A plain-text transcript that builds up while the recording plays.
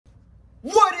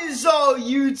What is all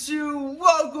YouTube?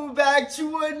 Welcome back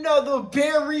to another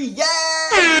berry.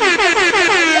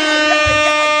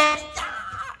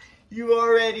 You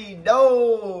already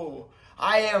know.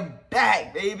 I am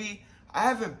back, baby. I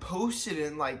haven't posted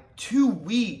in like 2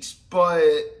 weeks, but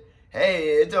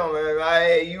hey, it don't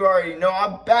matter. You already know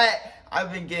I'm back.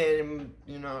 I've been getting,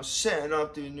 setting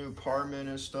up the new apartment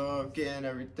and stuff, getting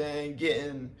everything,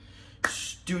 getting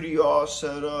studio all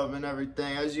set up and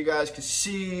everything. As you guys can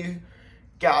see,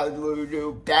 got a little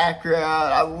new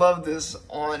background. I love this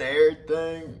on-air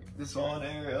thing, this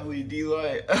on-air LED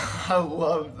light. I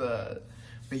love that.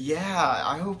 But yeah,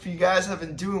 I hope you guys have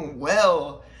been doing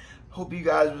well. Hope you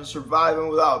guys have been surviving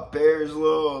without Bear's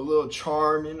little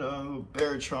charm, little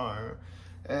bear charm.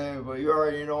 Hey, but you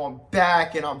already know I'm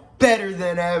back and I'm better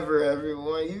than ever,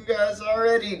 everyone. You guys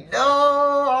already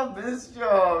know I missed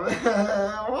y'all,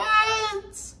 man.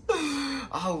 What?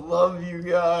 I love you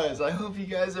guys. I hope you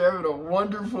guys are having a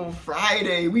wonderful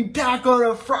Friday. We back on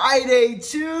a Friday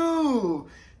too.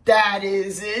 That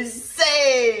is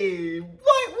insane.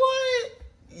 What?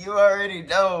 You already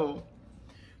know.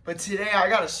 But today I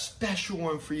got a special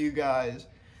one for you guys.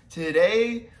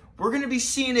 Today we're gonna be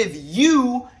seeing if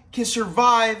you can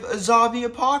survive a zombie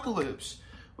apocalypse.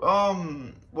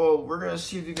 Well, we're gonna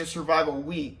see if you can survive a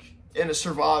week in a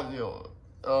survival.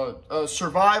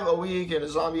 Survive a week in a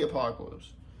zombie apocalypse.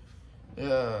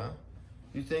 Yeah.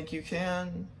 You think you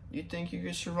can? You think you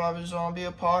can survive a zombie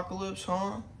apocalypse,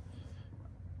 huh?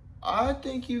 I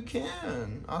think you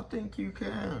can. I think you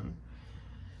can.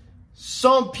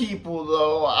 Some people,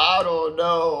 though, I don't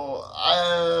know.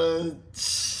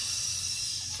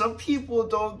 Some people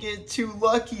don't get too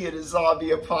lucky in a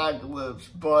zombie apocalypse,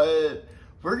 but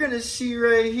we're gonna see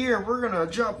right here. We're gonna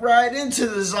jump right into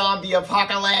the zombie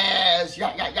apocalypse.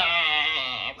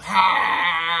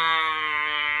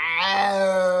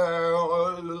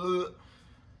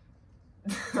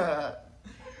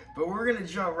 But we're gonna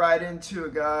jump right into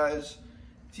it, guys.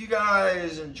 If you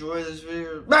guys enjoy this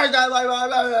video, we're gonna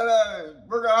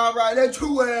hop right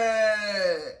into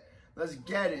it. Let's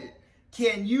get it.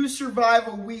 Can you survive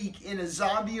a week in a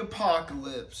zombie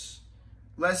apocalypse?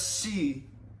 Let's see.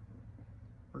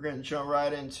 We're gonna jump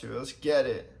right into it. Let's get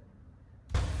it.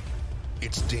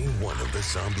 It's day one of the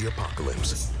zombie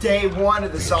apocalypse. It's day one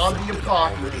of the zombie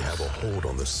apocalypse. Already have a hold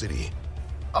on the city.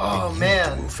 Oh man! You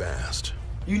need to move fast.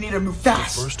 You need to move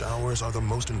fast. The first hours are the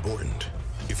most important.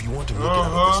 If you want to make it out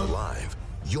of this alive,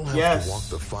 you'll have to walk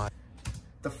the fight.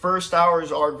 The first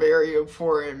hours are very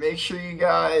important. Make sure you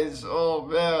guys,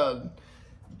 with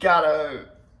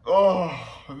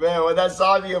that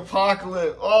zombie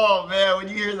apocalypse, when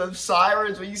you hear them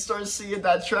sirens, when you start seeing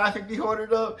that traffic be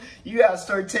holding up, you gotta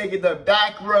start taking the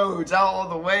back roads out all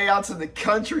the way out to the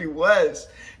country west.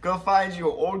 Go find you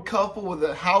an old couple with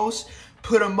a house,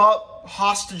 put them up,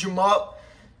 hostage them up.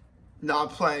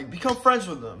 Not playing. Become friends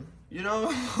with them.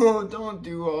 Don't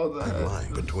do all that. The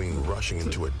line between rushing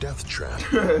into a death trap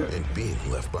and being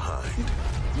left behind.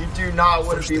 You do not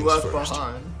want to be left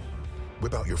behind.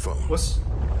 Whip out your phone. Whip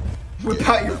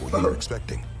out your phone? What you're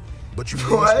expecting, but you may as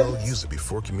well use it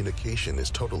before communication is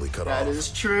totally cut off. That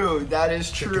is true. That is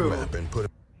true. Check your map and put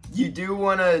it. You do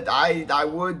want to. I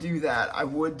would do that. I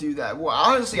would do that. Well,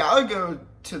 honestly, I would go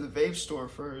to the vape store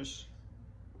first.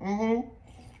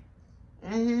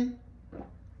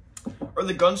 Or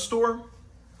the gun store.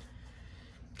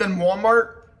 Then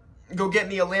Walmart. Go get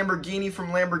me a Lamborghini from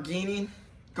Lamborghini.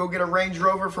 Go get a Range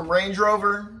Rover from Range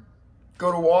Rover.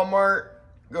 Go to Walmart.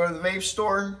 Go to the vape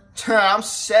store. I'm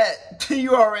set.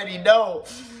 You already know.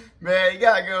 Man, you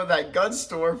gotta go to that gun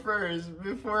store first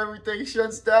before everything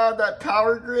shuts down, that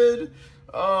power grid.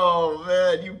 Oh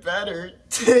man, you better.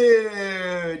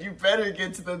 Dude, you better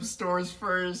get to them stores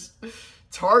first.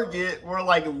 Target, more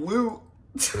like loot.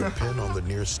 Put a pin on the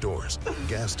nearest stores,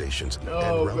 gas stations, and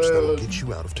routes that will get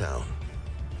you out of town.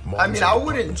 I mean, I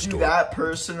wouldn't do that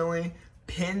personally.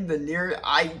 Pin the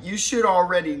you should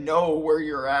already know where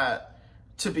you're at,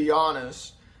 to be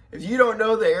honest. If you don't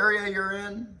know the area you're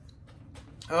in,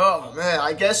 oh man,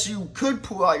 I guess you could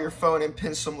pull out your phone and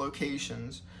pin some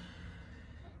locations.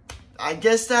 I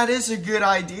guess that is a good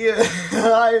idea.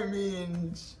 I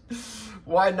mean,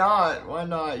 why not? Why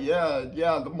not? Yeah,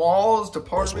 the malls,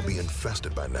 departments will be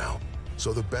infested by now,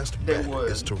 so the best bet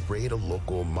is to raid a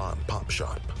local mom-pop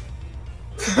shop.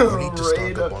 You need to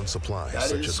stock up on supplies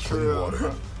such as clean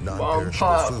water,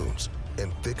 non-perishable foods,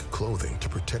 and thick clothing to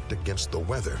protect against the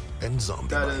weather and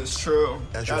zombie bites. That is true.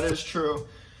 That is true.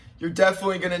 You're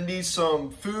definitely gonna need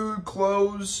some food,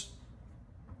 clothes.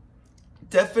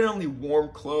 Definitely warm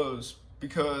clothes,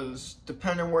 because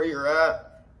depending where you're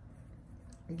at,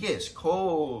 it gets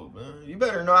cold, man. You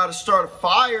better know how to start a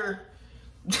fire.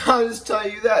 I'll just tell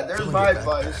you that. There's my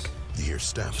advice. You hear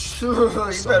steps. You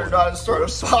better not start a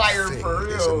fire for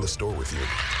real. Is in the store with you.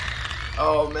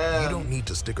 Oh man. You don't need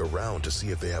to stick around to see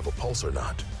if they have a pulse or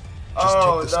not. Just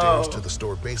take the stairs to the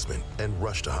store basement and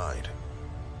rush to hide.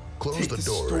 Close the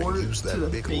door and use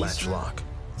that big latch lock.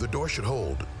 The door should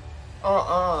hold.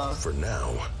 For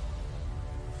now.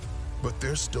 But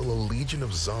there's still a legion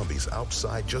of zombies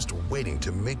outside just waiting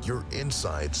to make your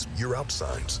insides your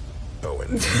outsides. Oh,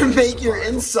 and make your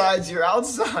insides your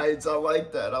outsides. I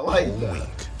like that. I like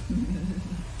that.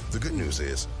 The good news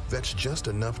is that's just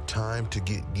enough time to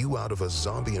get you out of a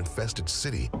zombie-infested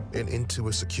city and into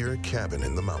a secure cabin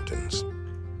in the mountains.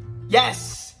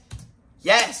 Yes!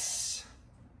 Yes!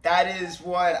 That is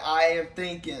what I am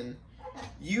thinking.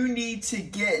 You need to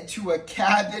get to a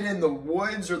cabin in the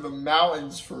woods or the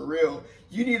mountains for real.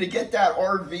 You need to get that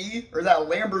RV or that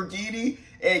Lamborghini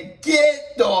and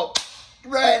get the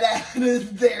right out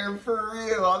of there for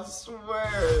real, I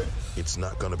swear. It's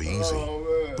not gonna be easy,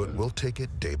 but we'll take it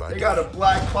day by day. They got a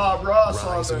Black Bob Ross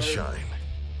on Rise there. and shine.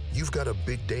 You've got a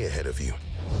big day ahead of you.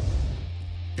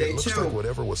 It looks like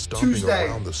whatever was stomping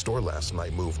around the store last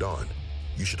night moved on.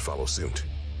 You should follow suit.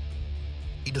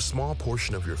 Eat a small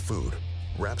portion of your food,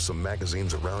 wrap some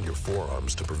magazines around your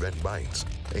forearms to prevent bites,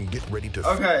 and get ready to...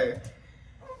 Okay.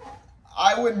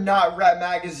 I would not wrap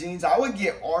magazines. I would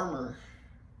get armor.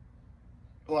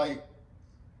 Like,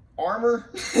 armor?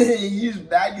 Use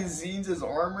magazines as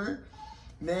armor?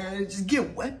 Man, just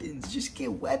get weapons. Just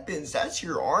get weapons. That's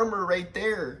your armor right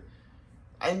there.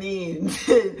 I mean,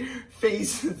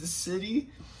 face of the city.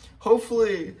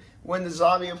 Hopefully, when the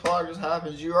zombie apocalypse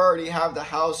happens, you already have the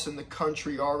house and the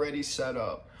country already set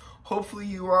up. Hopefully,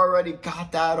 you already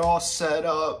got that all set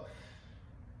up.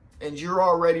 And you're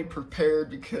already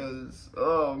prepared because,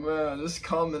 oh man, it's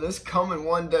coming. It's coming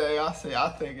one day. I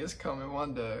think it's coming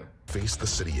one day. Face the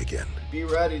city again. Be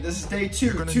ready. This is day 2,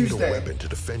 You're gonna Tuesday. need a weapon to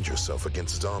defend yourself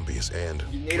against zombies and...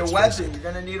 You need a weapon. You're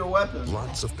gonna need a weapon.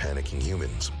 Lots of panicking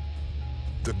humans.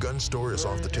 The gun store is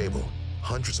off the table.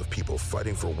 Hundreds of people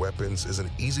fighting for weapons is an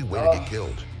easy way to get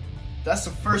killed. That's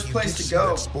the first place to go. go.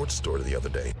 That sports store the other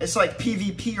day. It's like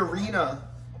PvP arena.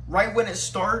 Right when it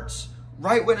starts,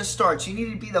 you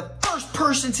need to be the first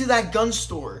person to that gun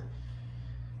store.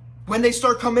 When they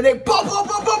start coming in,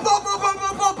 it's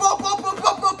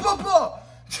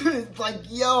like,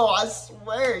 yo, I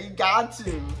swear, you got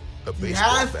to. A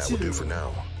baseball bat will do for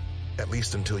now. At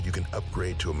least until you can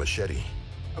upgrade to a machete.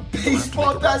 A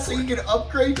baseball bat so you can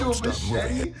upgrade to a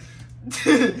machete?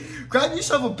 Grab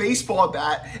yourself a baseball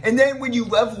bat, and then when you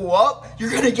level up,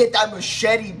 you're gonna get that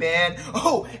machete, man.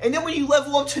 Oh, and then when you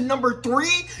level up to number 3,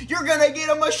 you're gonna get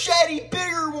a machete,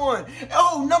 bigger one.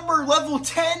 Oh, level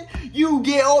 10, you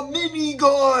get a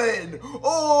minigun.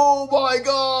 Oh my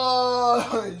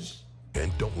gosh.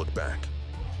 And don't look back.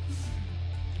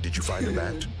 Did you find the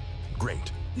bat?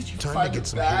 Great. Did you Time find to get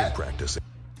some the bat? hitting practice.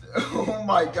 Oh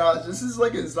my gosh, this is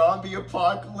like a zombie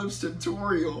apocalypse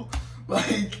tutorial.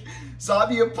 Like,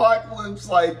 zombie apocalypse,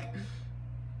 like,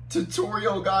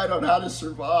 tutorial guide on how to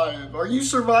survive. Are you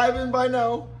surviving by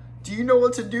now? Do you know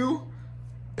what to do?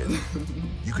 And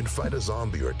you can fight a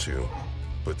zombie or two,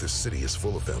 but this city is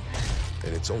full of them,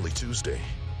 and it's only Tuesday.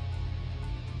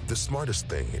 The smartest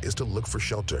thing is to look for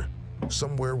shelter,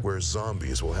 somewhere where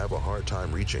zombies will have a hard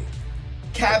time reaching.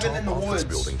 Cabin in the woods.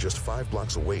 Building just 5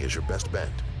 blocks away is your best bet.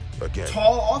 Again,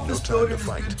 tall office no time building to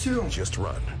fight, is good too. Just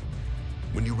run.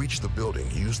 When you reach the building,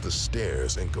 use the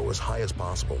stairs and go as high as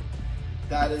possible.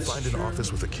 That is Find true. an office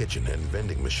with a kitchen and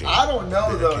vending machine. I don't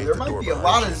know though. There might be a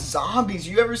lot of you. zombies.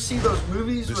 You ever see those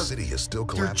movies? The city is still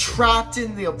they're collapsing. trapped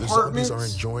in the apartments. The zombies are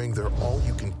enjoying their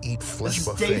all-you-can-eat flesh This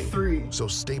is buffet. day 3. So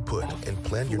stay put and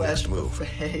plan your next move.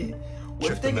 Buffet. What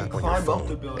Check if they the can map on your climb up phone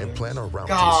the building? and plan a route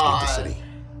God. to escape the city.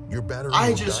 Your battery I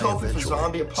will just die hope if a eventually,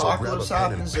 zombie so grab apocalypse a pen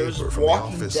and happens, there's paper from the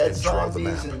Walking office Dead and draw the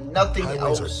zombies map. and nothing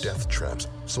Highways else. are death traps,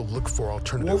 so look for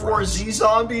alternative World War routes. Z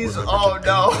zombies? Remember Oh to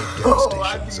no. pinpoint gas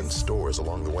stations and stores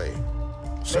along the way.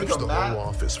 Search a the map. whole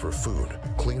office for food,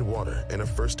 clean water, and a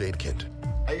first aid kit.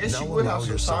 I guess Now you would allow have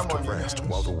some yourself time to on your rest hands,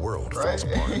 while the world right? falls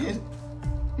apart.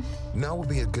 Now would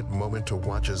be a good moment to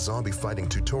watch a zombie fighting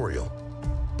tutorial.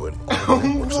 But all the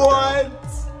networks are down.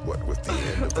 What with the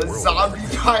end of the world? Zombie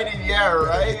fighting, yeah,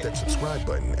 right? Hit that subscribe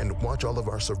button and watch all of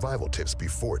our survival tips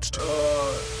before it's too.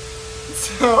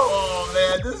 Oh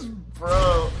man, this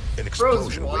bro. An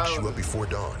explosion wakes you up before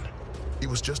dawn. It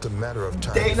was just a matter of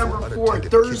time. Day number 4,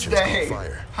 kitchens Thursday. caught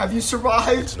fire. Have you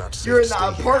survived? It's not safe You're in to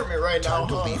that stay apartment here. right now. Time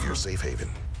to leave your safe haven.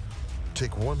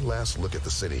 Take one last look at the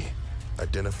city.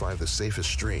 Identify the safest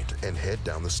street and head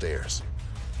down the stairs.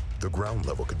 The ground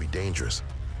level could be dangerous,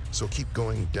 so keep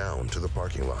going down to the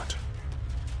parking lot.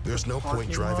 There's no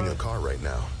point driving a car right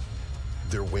now.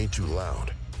 They're way too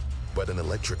loud. But an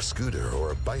electric scooter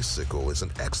or a bicycle is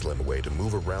an excellent way to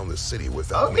move around the city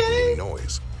without making any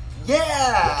noise.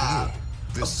 Yeah! Lucky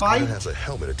you. This scooter has a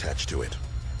helmet attached to it.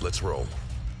 Let's roll.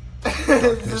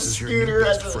 Darkness is your new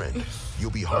best friend.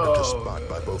 You'll be harder to spot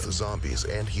by both the zombies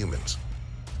and humans.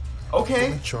 Okay. A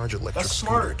fully charged electric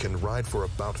scooter can ride for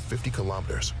about 50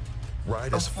 kilometers.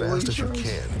 Ride as fast as you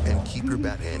can and keep your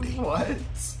bat handy. What?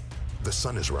 The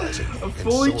sun is rising. A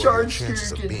fully charged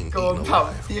scooter can go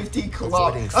about 50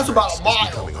 kilometers. That's about a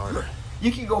mile.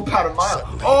 You can go about a mile.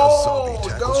 Suddenly, oh, a zombie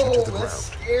tackles you to the ground.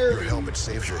 Scary. Your helmet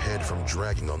saves your head from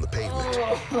dragging on the pavement.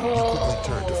 You quickly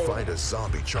turn to find a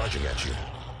zombie charging at you.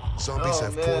 Zombies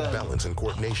have poor balance and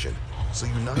coordination, so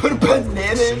you knock put a them over banana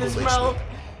with a in his single mouth.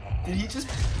 leg Did he just?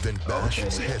 Then bash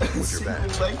his head in with your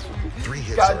bat. 3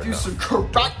 hits Gotta are do enough. some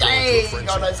Don't go into a karate frenzy.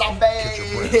 on a zombie. Catch your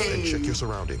breath and check your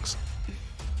surroundings.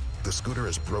 The scooter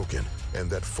is broken,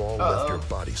 and that fall left your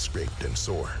body scraped and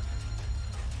sore.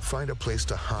 Find a place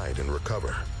to hide and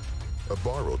recover. A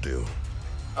bar will do.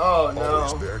 Oh no.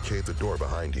 Always barricade the door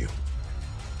behind you.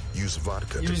 Use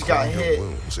vodka to just clean got your hit.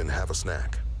 wounds and have a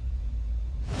snack.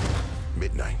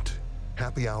 Midnight.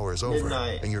 Happy hour is over,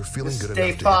 and you're feeling good enough to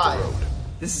hit the road.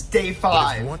 This is day 5.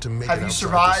 But if you want to make Have it you outside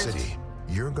survived? the city,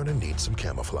 you're gonna need some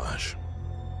camouflage.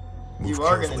 Move You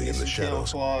are gonna carefully need in the some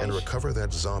shadows camouflage. and recover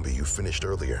that zombie you finished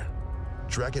earlier.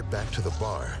 Drag it back to the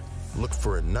bar, look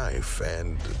for a knife,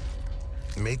 and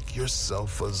make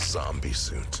yourself a zombie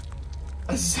suit.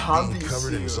 A zombie Being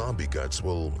covered suit. in zombie guts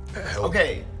will help.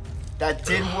 Okay, that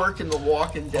did work in The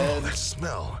Walking Dead. Oh, that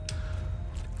smell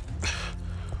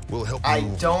will help you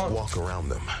walk around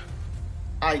them.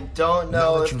 I don't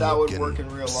know if that would look work and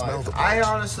in real smell life. the I bite.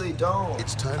 honestly don't.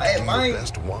 It's time to do your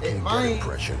best Walking Dead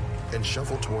impression and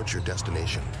shuffle towards your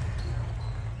destination.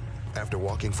 After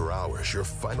walking for hours, you're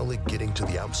finally getting to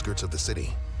the outskirts of the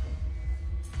city.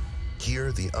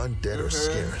 Here, the undead are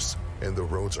scarce, and the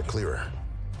roads are clearer.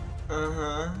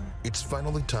 It's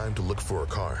finally time to look for a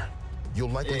car. You'll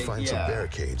likely find some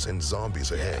barricades and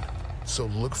zombies ahead, so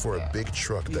look for a big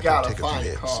truck that can take a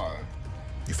few hits. Car.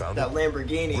 You found that it?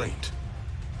 Lamborghini. Great.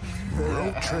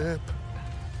 Road trip.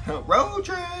 Road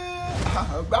trip.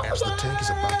 As the tank is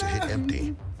about to hit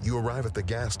empty, you arrive at the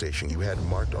gas station you had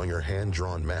marked on your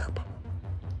hand-drawn map.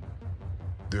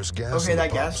 There's gas in the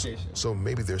that gas pumps, station. so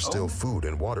maybe there's still food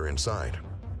and water inside.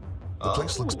 The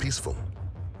place looks peaceful.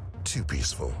 Too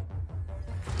peaceful.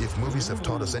 If movies have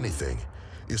taught us anything,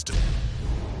 is to...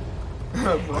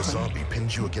 The zombie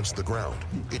pins you against the ground.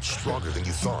 It's stronger than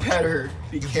you thought. Better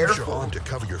be You careful. use your arm to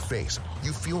cover your face.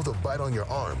 You feel the bite on your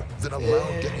arm, then a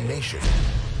loud detonation.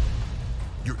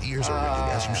 Your ears are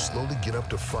ringing as you slowly get up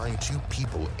to find 2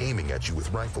 people aiming at you with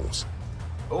rifles.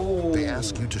 They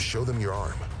ask you to show them your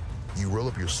arm. You roll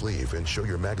up your sleeve and show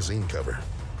your magazine cover.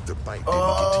 The bite didn't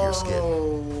get to your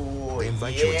skin. They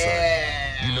invite you inside.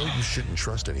 You know you shouldn't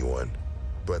trust anyone,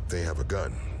 but they have a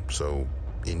gun, so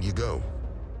in you go.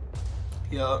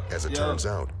 As it turns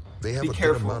out, they have a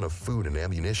good amount of food and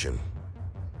ammunition.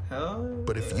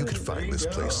 But if you could find this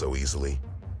place so easily,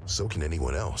 so can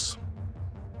anyone else.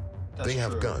 They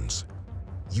have guns.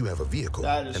 You have a vehicle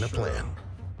and a plan.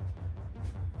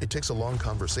 It takes a long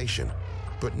conversation,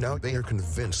 but now they are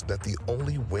convinced that the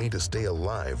only way to stay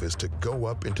alive is to go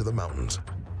up into the mountains.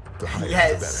 The higher the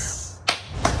better.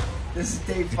 This is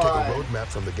day 5. You take a road map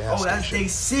from the gas station. That's day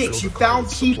 6. You fill the car found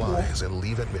with people. supplies and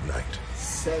leave at midnight.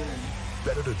 7.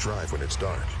 Better to drive when it's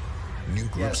dark. New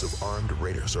groups of armed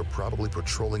raiders are probably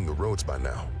patrolling the roads by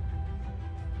now.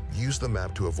 Use the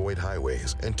map to avoid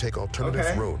highways and take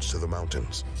alternative roads to the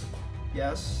mountains.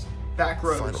 Back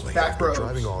roads. Finally, Back after roads.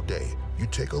 driving all day, you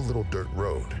take a little dirt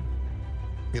road.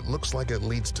 It looks like it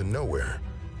leads to nowhere,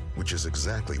 which is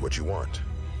exactly what you want.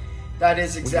 That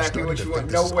is exactly what you want.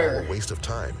 This is Nowhere. all a waste of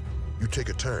time. You take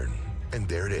a turn, and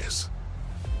there it is.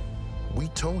 We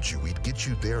told you we'd get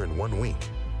you there in 1 week.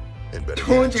 And better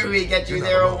Told yet, you we'd get you you're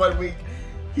there not in alone. 1 week.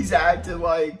 He's acting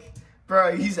like,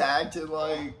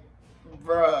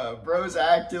 bro's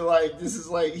acting like this is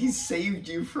like he saved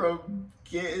you from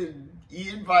getting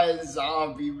eaten by a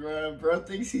zombie, bro. Bro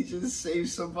thinks he just saved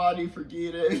somebody from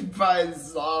getting eaten by a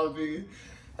zombie.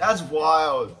 That's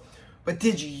wild. But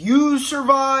did you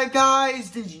survive,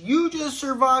 guys? Did you just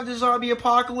survive the zombie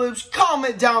apocalypse?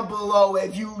 Comment down below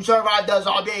if you survived the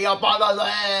zombie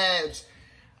apocalypse.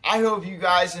 I hope you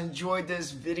guys enjoyed this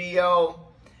video.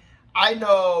 I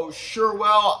know sure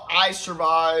well I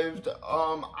survived.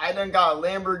 I done got a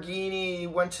Lamborghini,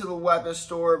 went to the weapon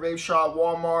store, vape shop,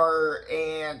 Walmart,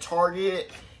 and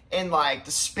Target in like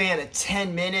the span of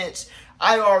 10 minutes.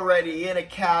 I'm already in a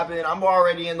cabin. I'm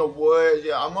already in the woods.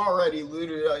 Yeah, I'm already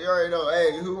looted up. You already know,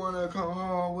 hey, who wanna come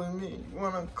home with me?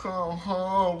 Wanna come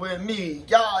home with me?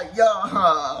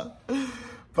 Yeah.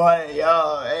 But, hey,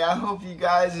 I hope you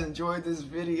guys enjoyed this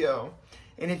video.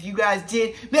 And if you guys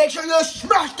did, make sure you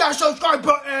smash that subscribe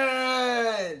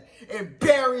button! And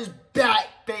Bear is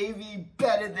back, baby.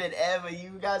 Better than ever.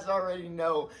 You guys already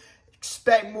know.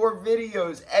 Expect more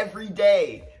videos every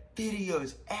day.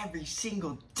 Videos every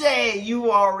single day.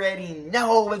 You already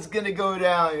know what's gonna go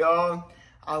down, y'all.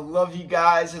 I love you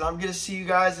guys, and I'm gonna see you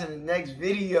guys in the next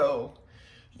video.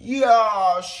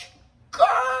 Yosh,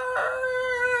 guys.